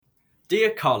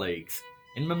Dear colleagues,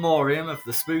 in memoriam of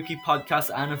the spooky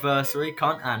podcast anniversary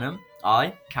con annum,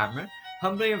 I, Cameron,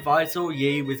 humbly invite all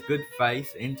ye with good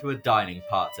faith into a dining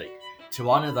party to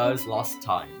honour those lost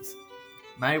times.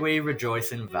 May we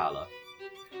rejoice in valour.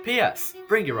 P.S.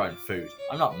 Bring your own food.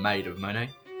 I'm not made of money.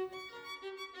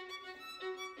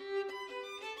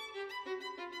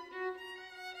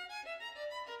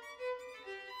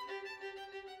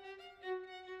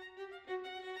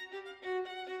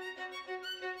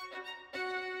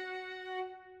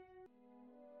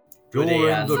 During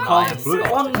the conflict,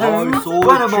 One I saw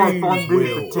when a am I cheese fondly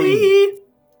wheel. fatigued?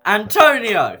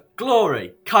 Antonio,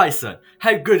 Glory, Kyson,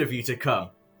 how good of you to come.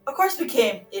 Of course we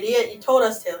came, idiot. You told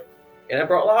us to. And I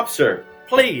brought lobster.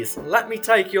 Please, let me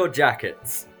take your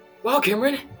jackets. Wow,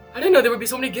 Cameron, I didn't know there would be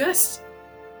so many guests.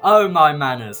 Oh my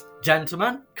manners.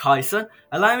 Gentlemen, Kyson,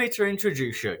 allow me to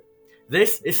introduce you.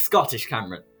 This is Scottish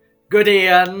Cameron. Good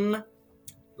Ian.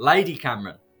 Lady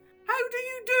Cameron. How do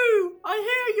you do? I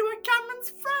hear you are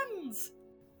Cameron's friends.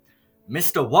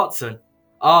 Mr. Watson.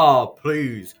 Ah,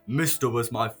 please, Mr.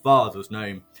 was my father's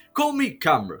name. Call me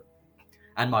Cameron.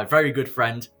 And my very good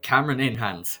friend, Cameron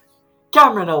Inhands.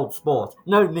 Cameron, old sport,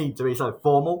 no need to be so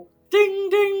formal. Ding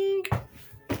ding.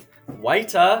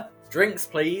 Waiter, drinks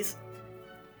please.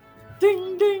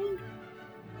 Ding ding.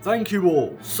 Thank you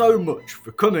all so much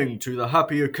for coming to the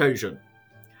happy occasion.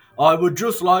 I would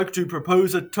just like to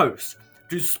propose a toast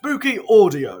to spooky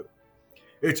audio.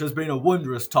 It has been a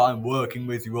wondrous time working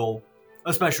with you all,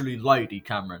 especially Lady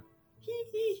Cameron. Hee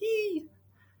hee hee.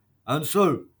 And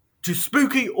so, to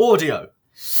spooky audio.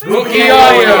 Spooky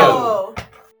audio! Oh.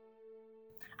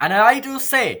 And I do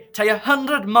say, to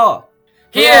 100 more.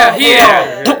 Here,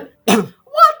 here! Watson!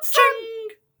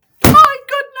 My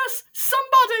goodness,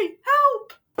 somebody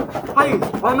help!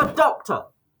 Hey, I'm a doctor.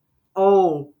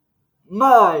 Oh,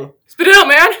 my. Spit it out,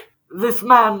 man! This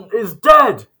man is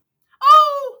dead.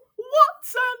 Oh,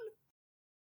 Watson!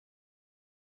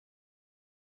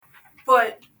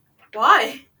 But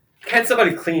why? Can't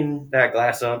somebody clean that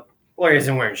glass up? Gloria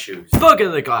isn't wearing shoes.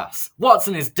 Bugger the glass.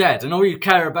 Watson is dead and all you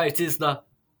care about is the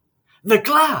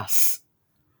glass.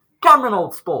 Cameron,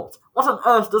 old sport, what on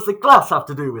earth does the glass have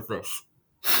to do with this?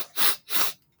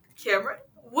 Cameron,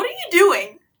 what are you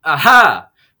doing? Aha!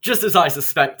 Just as I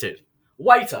suspected.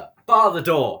 Waiter, bar the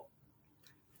door.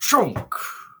 Trunk.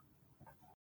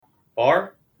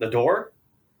 Bar? The door?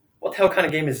 What the hell kind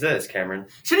of game is this, Cameron?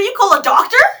 Shouldn't you call a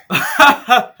doctor?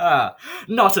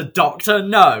 Not a doctor,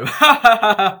 no.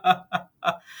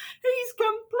 He's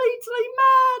completely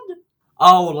mad.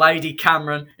 Oh, Lady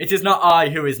Cameron, it is not I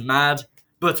who is mad,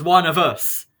 but one of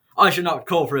us. I should not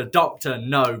call for a doctor,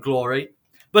 no, Glory,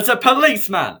 but a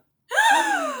policeman.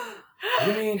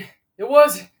 You mean, it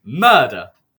was? Murder.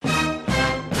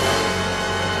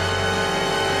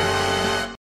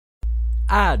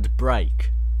 Ad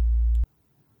break.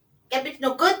 Cabbage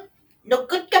no good. No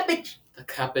good cabbage. The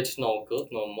cabbage no good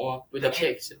no more. With the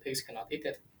pigs cannot eat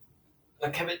it. The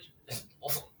cabbage is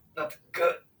also not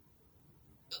good.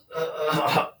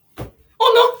 Oh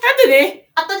no, Anthony!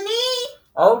 Anthony!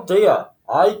 Oh dear,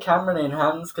 I, Cameron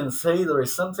Inhands, can see there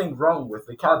is something wrong with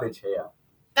the cabbage here.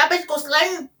 Cabbage goes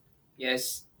lame.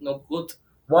 Yes, no good.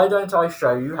 Why don't I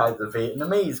show you how the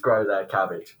Vietnamese grow their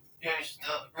cabbage? Here's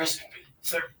the recipe,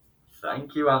 sir.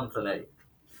 Thank you, Anthony.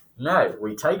 Now,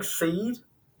 we take seed,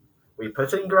 we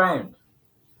put in ground.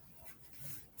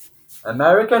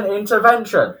 American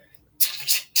intervention.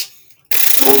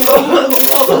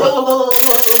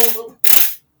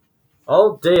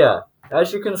 Oh dear,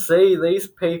 as you can see, these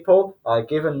people are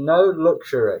given no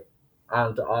luxury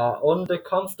and are under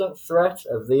constant threat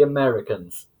of the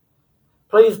Americans.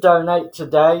 Please donate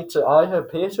today to I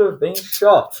appear to have been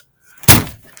shot.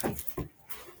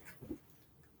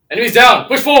 Enemies down!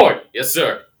 Push forward! Yes,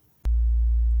 sir.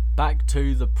 Back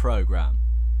to the programme.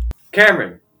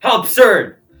 Cameron, how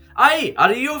absurd! Aye,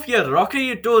 are you off your rocker,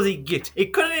 you dozy git?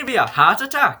 It couldn't even be a heart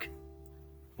attack.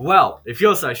 Well, if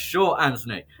you're so sure,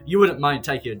 Anthony, you wouldn't mind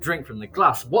taking a drink from the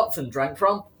glass Watson drank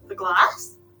from. The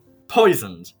glass?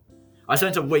 Poisoned. I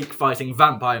spent a week fighting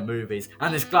vampire movies,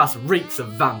 and this glass reeks of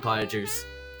vampire juice.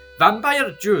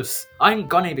 Vampire juice? I'm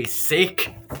gonna be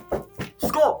sick.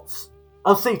 Scots!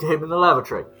 I'll see to him in the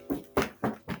lavatory.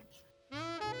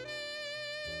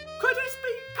 Could it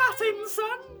be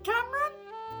Pattinson, Cameron?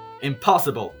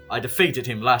 Impossible. I defeated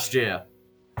him last year.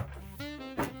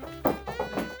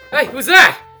 Hey, who's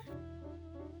that?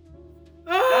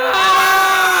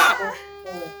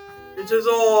 It is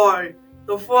I,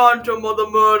 the Phantom of the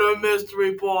Murder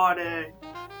Mystery Party.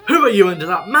 Who are you under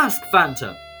that mask,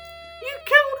 Phantom? You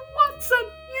killed Watson,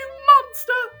 you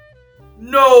monster!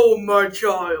 No, my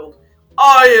child.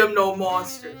 I am no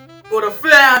monster, but a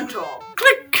phantom.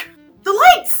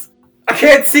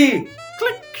 can't see!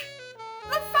 Click!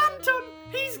 The Phantom!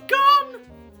 He's gone!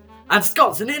 And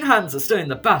Scots and Inhands are still in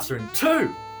the bathroom too!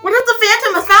 What if the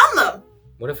Phantom has found them?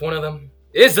 What if one of them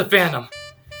is the Phantom?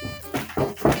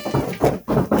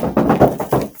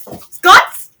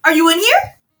 Scots, are you in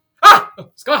here? Ah!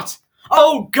 Oh, Scott!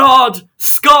 Oh God!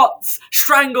 Scots!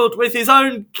 Strangled with his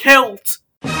own kilt!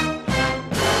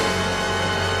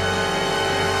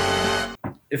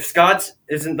 If Scott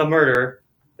isn't the murderer,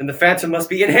 then the Phantom must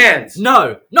be in hands!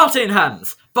 No, not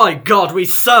Inhands! By God, we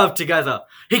served together!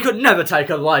 He could never take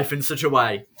a life in such a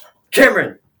way!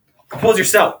 Cameron! Compose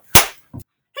yourself! He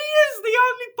is the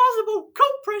only possible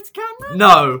culprit, Cameron!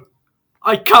 No!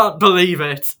 I can't believe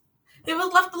it! He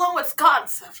was left alone with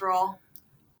Scots, after all.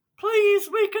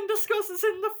 Please, we can discuss this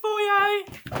in the foyer!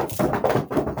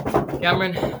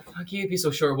 Cameron, how can you be so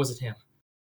sure it wasn't him?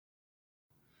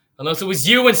 Unless it was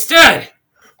you instead!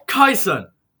 Kyson!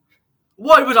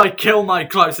 Why would I kill my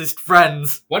closest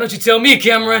friends? Why don't you tell me,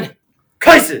 Cameron?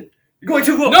 Kyson! You're going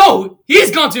too far! No! He's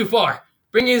gone too far!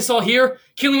 Bringing us all here,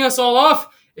 killing us all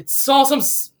off, it's all some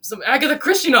Agatha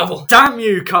Christie novel! Damn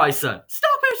you, Kyson!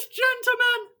 Stop it,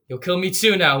 gentlemen! You'll kill me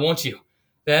too now, won't you?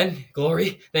 Then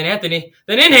Glory, then Anthony,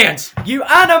 then Inhand! You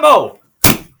animal!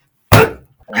 Kyson,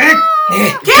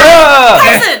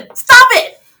 stop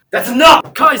it! That's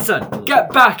enough! Kyson,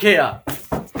 get back here!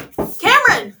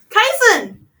 Cameron,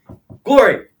 Kyson!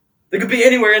 Glory! They could be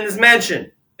anywhere in this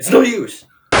mansion. It's no use.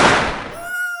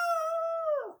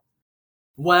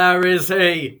 Where is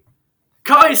he?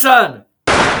 Kyson!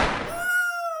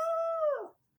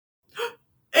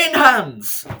 In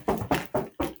hands!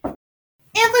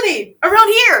 Anthony,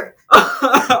 around here!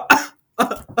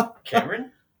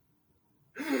 Cameron?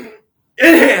 In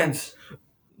hands!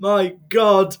 My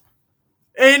God!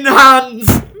 In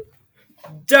hands!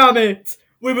 Damn it!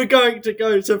 We were going to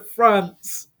go to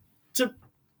France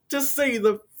to see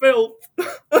the filth.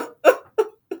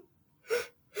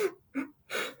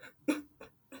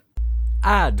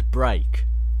 Ad break.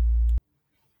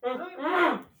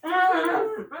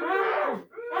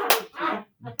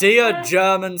 Dear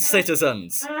German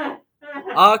citizens,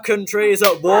 our country is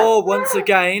at war once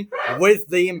again with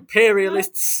the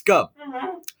imperialist scum.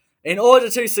 In order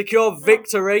to secure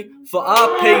victory for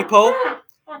our people,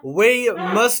 we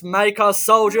must make our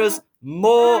soldiers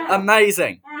more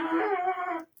amazing.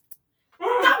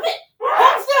 Stop it!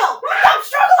 Hold still! Stop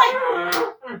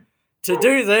struggling! To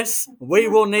do this, we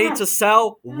will need to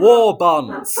sell war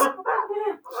bonds.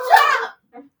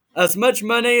 As much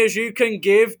money as you can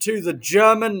give to the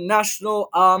German National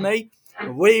Army,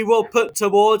 we will put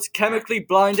towards chemically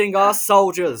blinding our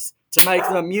soldiers to make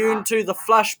them immune to the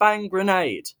flashbang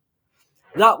grenade.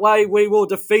 That way we will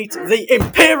defeat the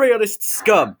imperialist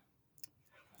scum.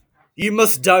 You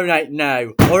must donate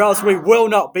now, or else we will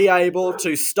not be able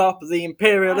to stop the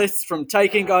imperialists from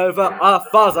taking over our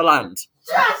fatherland.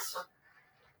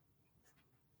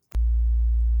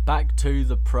 Back to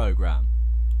the programme.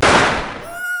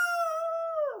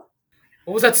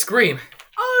 What was that scream?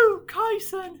 Oh,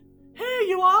 Kyson, here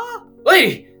you are.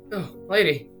 Lady! Oh,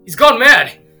 lady, he's gone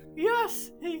mad!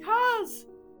 Yes, he has.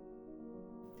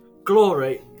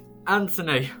 Glory,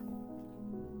 Anthony,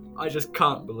 I just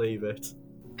can't believe it.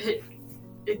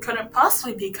 It couldn't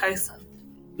possibly be Kyson.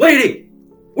 Lady!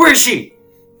 Where is she?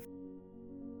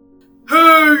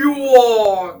 Here you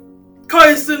are!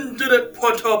 Kyson didn't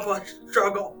put up a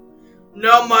struggle.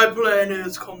 Now my plan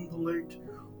is complete.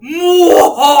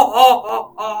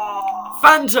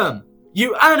 Phantom,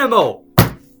 you animal!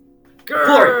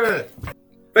 Glory!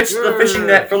 Fetch the fishing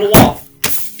net from the wall.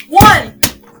 1,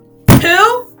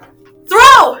 2,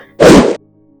 throw!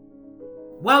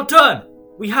 Well done!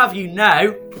 We have you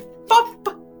now. Bop.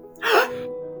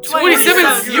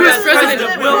 27th US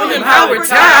President William Howard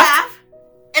Taft!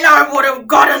 And I would have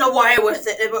gotten away with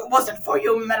it if it wasn't for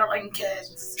you meddling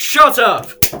kids. Shut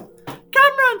up!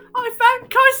 Cameron, I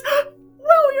found Kyson.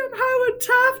 William Howard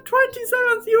Taft,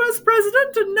 27th US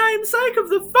President and namesake of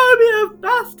the phobia of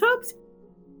bathtubs.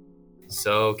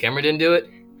 So, Cameron didn't do it?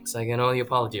 Looks like I owe you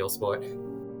apology, old sport.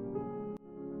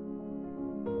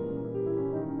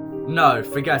 No,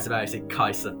 forget about it,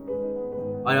 Kyson.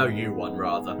 I owe you one,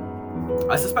 rather.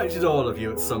 I suspected all of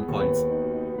you at some point,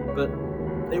 but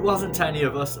it wasn't any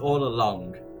of us all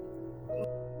along.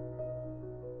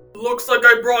 Looks like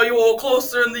I brought you all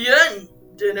closer in the end,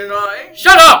 didn't I?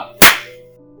 Shut up!